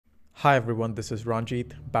Hi everyone, this is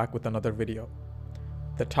Ranjit back with another video.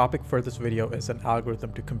 The topic for this video is an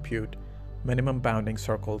algorithm to compute minimum bounding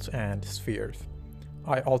circles and spheres.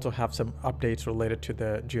 I also have some updates related to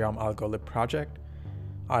the geom-algo project.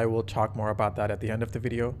 I will talk more about that at the end of the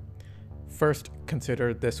video. First,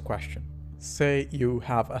 consider this question. Say you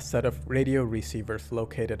have a set of radio receivers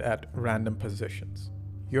located at random positions.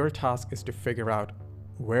 Your task is to figure out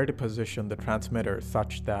where to position the transmitter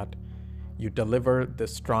such that you deliver the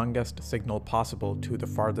strongest signal possible to the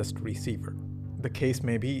farthest receiver. The case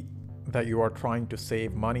may be that you are trying to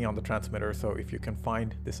save money on the transmitter, so if you can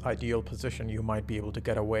find this ideal position, you might be able to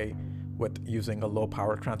get away with using a low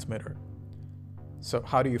power transmitter. So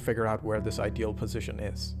how do you figure out where this ideal position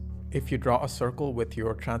is? If you draw a circle with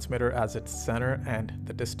your transmitter as its center and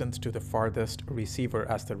the distance to the farthest receiver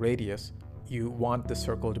as the radius, you want the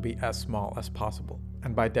circle to be as small as possible.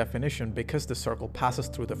 And by definition, because the circle passes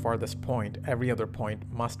through the farthest point, every other point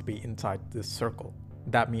must be inside this circle.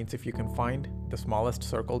 That means if you can find the smallest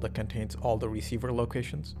circle that contains all the receiver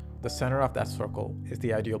locations, the center of that circle is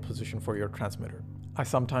the ideal position for your transmitter. I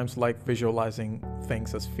sometimes like visualizing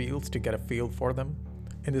things as fields to get a feel for them.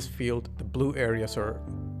 In this field, the blue areas are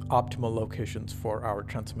optimal locations for our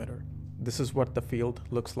transmitter. This is what the field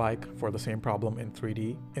looks like for the same problem in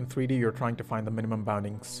 3D. In 3D, you're trying to find the minimum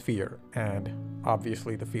bounding sphere, and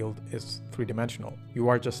obviously the field is three-dimensional. You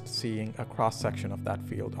are just seeing a cross-section of that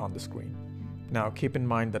field on the screen. Now, keep in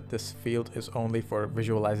mind that this field is only for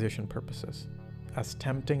visualization purposes. As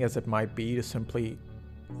tempting as it might be to simply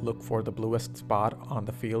look for the bluest spot on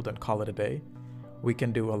the field and call it a day, we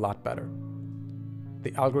can do a lot better.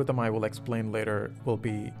 The algorithm I will explain later will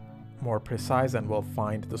be more precise and will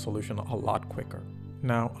find the solution a lot quicker.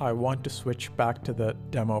 Now I want to switch back to the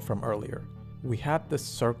demo from earlier. We had this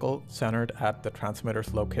circle centered at the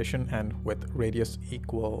transmitter's location and with radius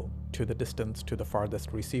equal to the distance to the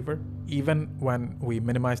farthest receiver. Even when we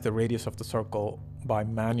minimize the radius of the circle by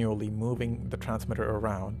manually moving the transmitter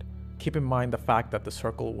around, keep in mind the fact that the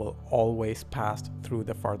circle will always pass through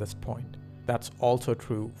the farthest point. That's also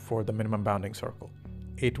true for the minimum bounding circle.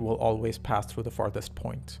 It will always pass through the farthest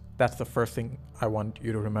point. That's the first thing I want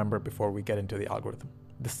you to remember before we get into the algorithm.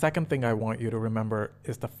 The second thing I want you to remember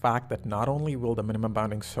is the fact that not only will the minimum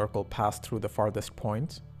bounding circle pass through the farthest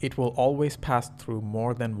points, it will always pass through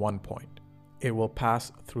more than one point. It will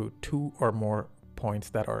pass through two or more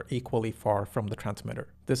points that are equally far from the transmitter.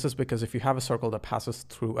 This is because if you have a circle that passes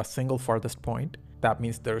through a single farthest point, that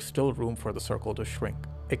means there is still room for the circle to shrink.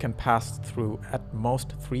 It can pass through at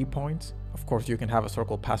most 3 points. Of course, you can have a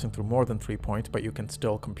circle passing through more than 3 points, but you can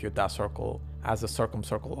still compute that circle as a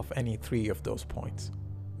circumcircle of any 3 of those points.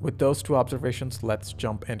 With those two observations, let's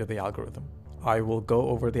jump into the algorithm. I will go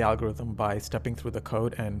over the algorithm by stepping through the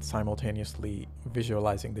code and simultaneously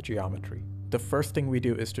visualizing the geometry. The first thing we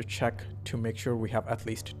do is to check to make sure we have at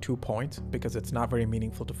least 2 points, because it's not very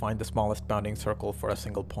meaningful to find the smallest bounding circle for a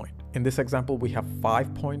single point. In this example, we have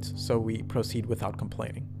 5 points, so we proceed without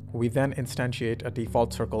complaining. We then instantiate a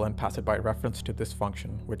default circle and pass it by reference to this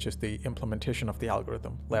function, which is the implementation of the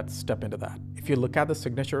algorithm. Let's step into that. If you look at the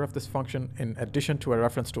signature of this function, in addition to a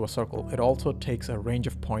reference to a circle, it also takes a range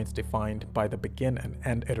of points defined by the begin and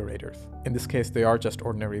end iterators. In this case, they are just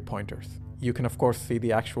ordinary pointers. You can of course see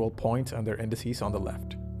the actual points and their indices on the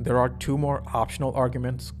left. There are 2 more optional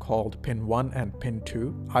arguments called pin 1 and pin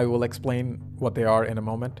 2. I will explain what they are in a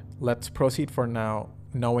moment. Let's proceed for now,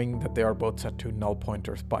 knowing that they are both set to null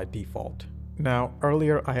pointers by default. Now,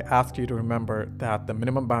 earlier I asked you to remember that the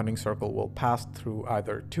minimum bounding circle will pass through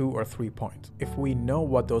either 2 or 3 points. If we know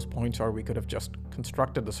what those points are, we could have just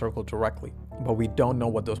constructed the circle directly, but we don't know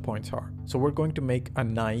what those points are. So we're going to make a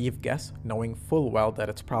naive guess, knowing full well that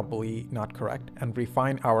it's probably not correct, and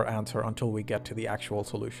refine our answer until we get to the actual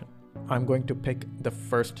solution. I'm going to pick the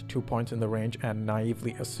first 2 points in the range and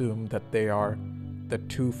naively assume that they are the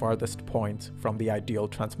 2 farthest points from the ideal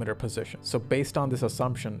transmitter position. So based on this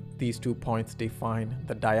assumption, these 2 points define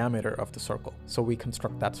the diameter of the circle. So we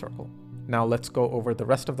construct that circle. Now let's go over the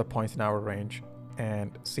rest of the points in our range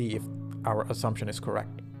and see if our assumption is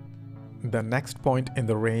correct. The next point in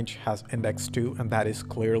the range has index 2, and that is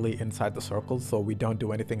clearly inside the circle, so we don't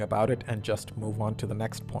do anything about it and just move on to the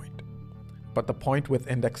next point. But the point with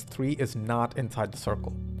index 3 is not inside the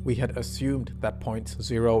circle. We had assumed that points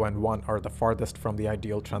 0 and 1 are the farthest from the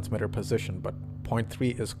ideal transmitter position, but point 3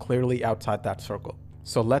 is clearly outside that circle.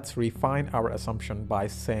 So let's refine our assumption by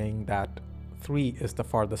saying that 3 is the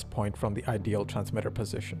farthest point from the ideal transmitter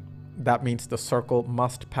position. That means the circle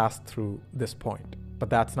must pass through this point, but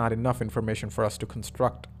that's not enough information for us to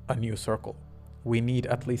construct a new circle. We need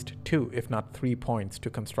at least 2, if not 3 points to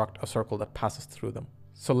construct a circle that passes through them.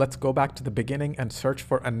 So let's go back to the beginning and search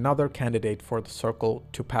for another candidate for the circle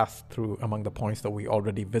to pass through among the points that we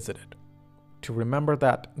already visited. To remember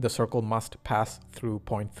that the circle must pass through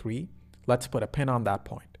point 3, let's put a pin on that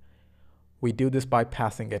point. We do this by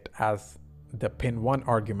passing it as the pin 1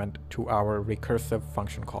 argument to our recursive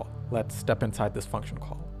function call. Let's step inside this function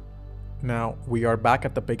call. Now we are back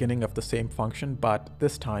at the beginning of the same function, but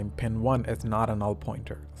this time pin 1 is not a null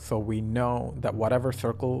pointer. So we know that whatever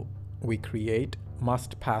circle we create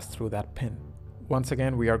must pass through that pin. Once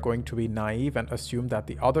again, we are going to be naive and assume that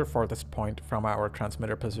the other farthest point from our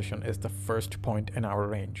transmitter position is the first point in our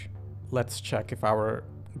range. Let's check if our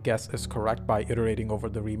guess is correct by iterating over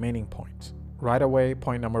the remaining points. Right away,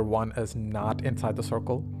 point number 1 is not inside the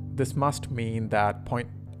circle. This must mean that point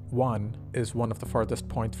 1 is one of the farthest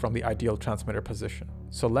points from the ideal transmitter position.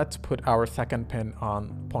 So let's put our second pin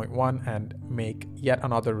on point 1 and make yet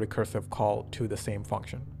another recursive call to the same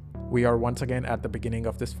function. We are once again at the beginning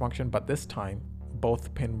of this function, but this time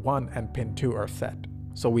both pin 1 and pin 2 are set.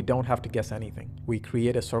 So we don't have to guess anything. We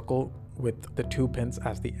create a circle with the 2 pins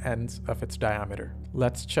as the ends of its diameter.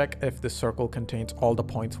 Let's check if the circle contains all the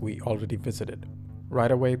points we already visited.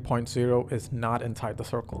 Right away, point 0 is not inside the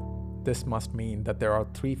circle. This must mean that there are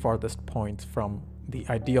 3 farthest points from the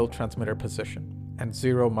ideal transmitter position, and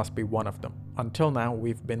 0 must be one of them. Until now,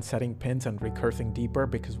 we've been setting pins and recursing deeper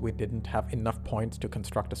because we didn't have enough points to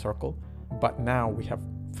construct a circle, but now we have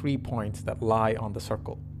 3 points that lie on the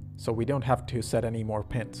circle. So we don't have to set any more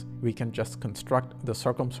pins. We can just construct the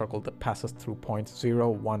circumcircle that passes through points 0,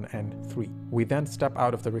 1, and 3. We then step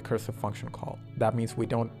out of the recursive function call. That means we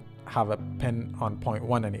don't have a pin on point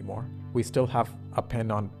 1 anymore. We still have a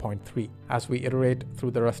pin on point 3. As we iterate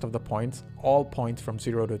through the rest of the points, all points from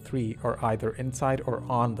 0 to 3 are either inside or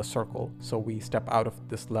on the circle, so we step out of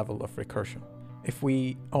this level of recursion. If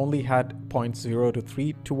we only had points 0 to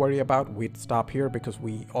 3 to worry about, we'd stop here because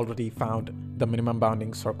we already found the minimum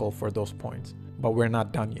bounding circle for those points. But we're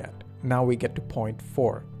not done yet. Now we get to point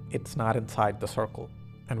 4. It's not inside the circle.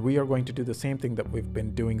 And we are going to do the same thing that we've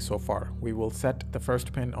been doing so far. We will set the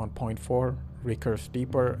first pin on point 4, recurse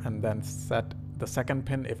deeper, and then set the second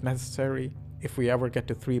pin if necessary. If we ever get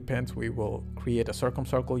to 3 pins, we will create a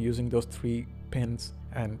circumcircle using those 3 pins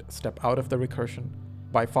and step out of the recursion.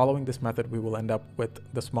 By following this method, we will end up with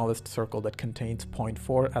the smallest circle that contains point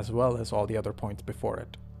 4 as well as all the other points before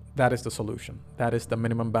it. That is the solution. That is the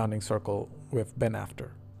minimum bounding circle we've been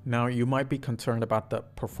after. Now, you might be concerned about the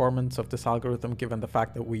performance of this algorithm given the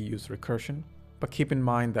fact that we use recursion, but keep in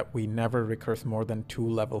mind that we never recurse more than 2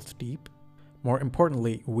 levels deep. More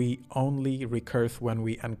importantly, we only recurse when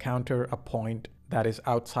we encounter a point that is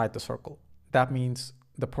outside the circle. That means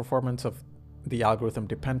the performance of the algorithm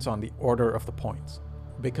depends on the order of the points.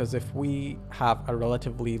 Because if we have a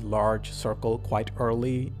relatively large circle quite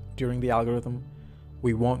early during the algorithm,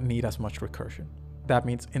 we won't need as much recursion. That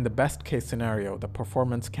means in the best case scenario, the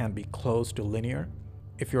performance can be close to linear.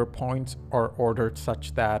 If your points are ordered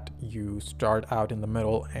such that you start out in the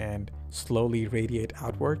middle and slowly radiate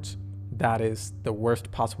outwards, that is the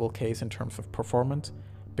worst possible case in terms of performance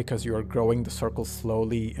because you are growing the circle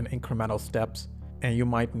slowly in incremental steps and you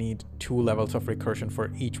might need 2 levels of recursion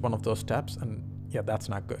for each one of those steps, and yeah, that's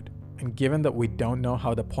not good. And given that we don't know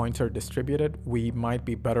how the points are distributed, we might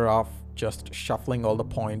be better off just shuffling all the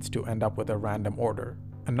points to end up with a random order.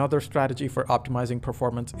 Another strategy for optimizing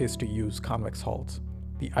performance is to use convex hulls.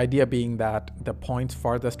 The idea being that the points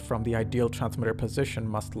farthest from the ideal transmitter position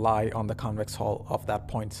must lie on the convex hull of that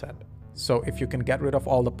point set. So if you can get rid of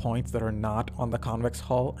all the points that are not on the convex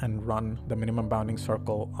hull and run the minimum bounding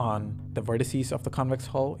circle on the vertices of the convex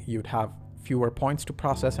hull, you'd have fewer points to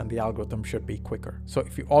process and the algorithm should be quicker. So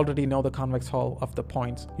if you already know the convex hull of the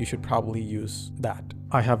points, you should probably use that.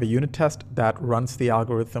 I have a unit test that runs the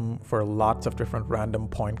algorithm for lots of different random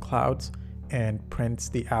point clouds and prints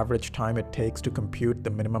the average time it takes to compute the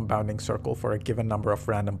minimum bounding circle for a given number of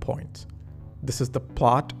random points. This is the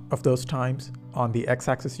plot of those times. On the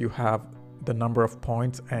x-axis you have the number of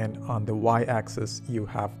points and on the y-axis you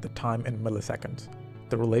have the time in milliseconds.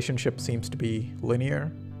 The relationship seems to be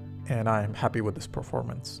linear, and I am happy with this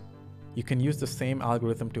performance. You can use the same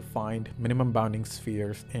algorithm to find minimum bounding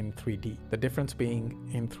spheres in 3D. The difference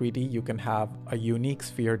being in 3D you can have a unique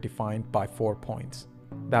sphere defined by 4 points.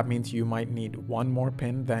 That means you might need 1 more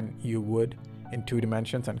pin than you would in 2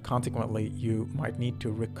 dimensions, and consequently you might need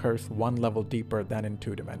to recurse 1 level deeper than in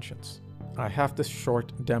 2 dimensions. I have this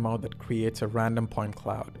short demo that creates a random point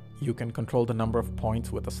cloud. You can control the number of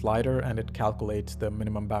points with a slider and it calculates the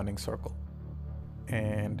minimum bounding circle.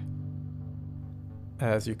 And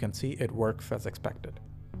as you can see, it works as expected.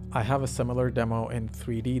 I have a similar demo in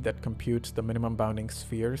 3D that computes the minimum bounding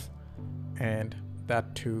spheres, and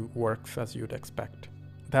that too works as you'd expect.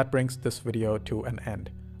 That brings this video to an end,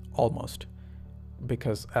 almost,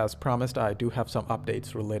 because as promised, I do have some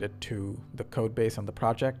updates related to the code base and the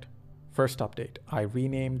project. First update, I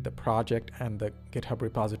renamed the project and the GitHub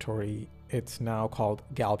repository. It's now called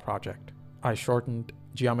galproject. I shortened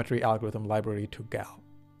geometry algorithm library to gal.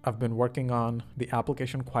 I've been working on the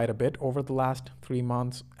application quite a bit over the last 3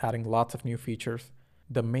 months, adding lots of new features.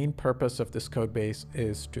 The main purpose of this code base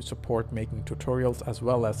is to support making tutorials as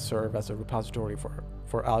well as serve as a repository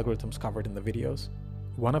for algorithms covered in the videos.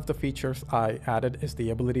 One of the features I added is the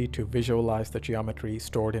ability to visualize the geometry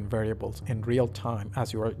stored in variables in real time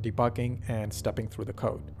as you are debugging and stepping through the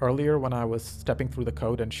code. Earlier, when I was stepping through the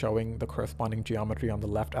code and showing the corresponding geometry on the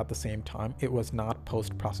left at the same time, it was not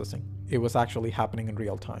post-processing. It was actually happening in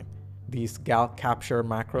real time. These gal capture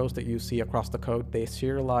macros that you see across the code, they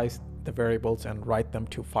serialize the variables and write them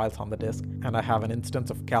to files on the disk, and I have an instance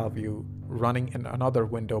of GalView running in another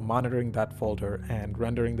window monitoring that folder and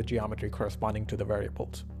rendering the geometry corresponding to the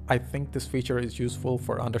variables. I think this feature is useful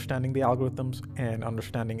for understanding the algorithms and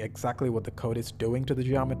understanding exactly what the code is doing to the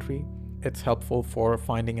geometry. It's helpful for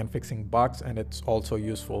finding and fixing bugs, and it's also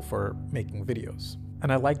useful for making videos.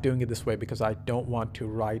 And I like doing it this way because I don't want to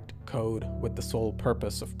write code with the sole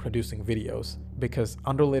purpose of producing videos, because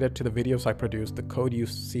unrelated to the videos I produce, the code you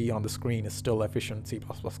see on the screen is still efficient C++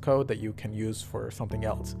 code that you can use for something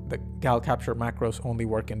else. The gal capture macros only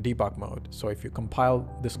work in debug mode, so if you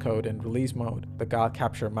compile this code in release mode, the gal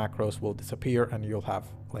capture macros will disappear and you'll have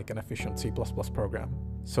like an efficient C++ program.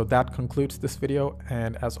 So that concludes this video,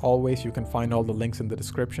 and as always, you can find all the links in the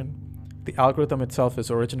description. The algorithm itself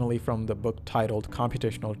is originally from the book titled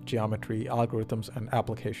Computational Geometry, Algorithms and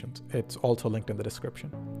Applications. It's also linked in the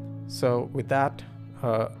description. So with that,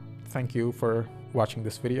 thank you for watching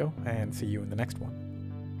this video and see you in the next one.